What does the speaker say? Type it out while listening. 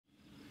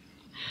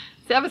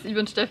Servus, ich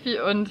bin Steffi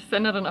und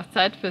Sennerin auf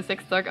Zeit für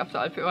 6 Tage auf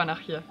der Alpe Ornach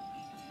hier.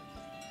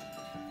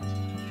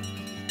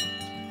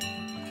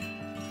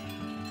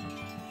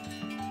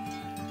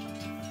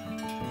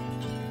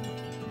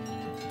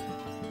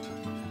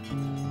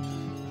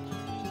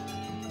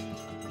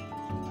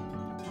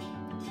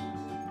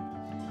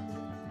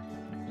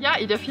 Ja,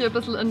 ich darf hier ein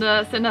bisschen in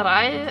der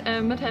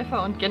Sennerei mithelfen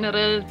und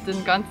generell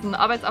den ganzen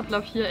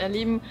Arbeitsablauf hier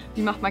erleben.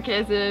 Wie macht man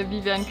Käse,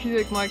 wie werden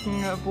Kühe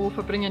gemolken, wo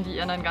verbringen die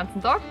ihren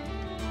ganzen Tag.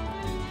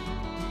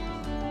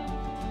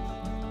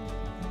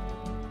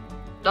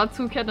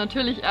 Dazu gehört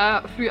natürlich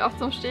auch früh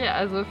aufzustehen,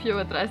 also 4:30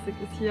 Uhr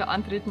ist hier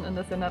Antreten in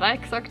der Sennerei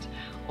gesagt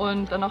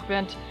und danach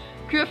werden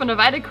Kühe von der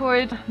Weide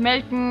geholt,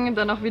 melken,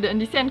 dann auch wieder in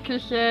die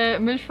Sennküche,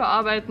 Milch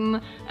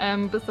verarbeiten,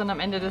 bis dann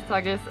am Ende des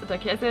Tages der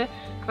Käse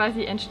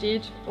quasi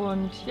entsteht.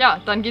 Und ja,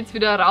 dann geht es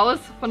wieder raus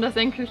von der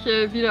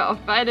Sennküche, wieder auf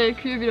Weide,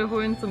 Kühe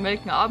wiederholen zum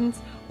Melken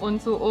abends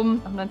und so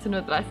um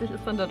 19:30 Uhr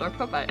ist dann der Tag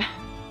vorbei.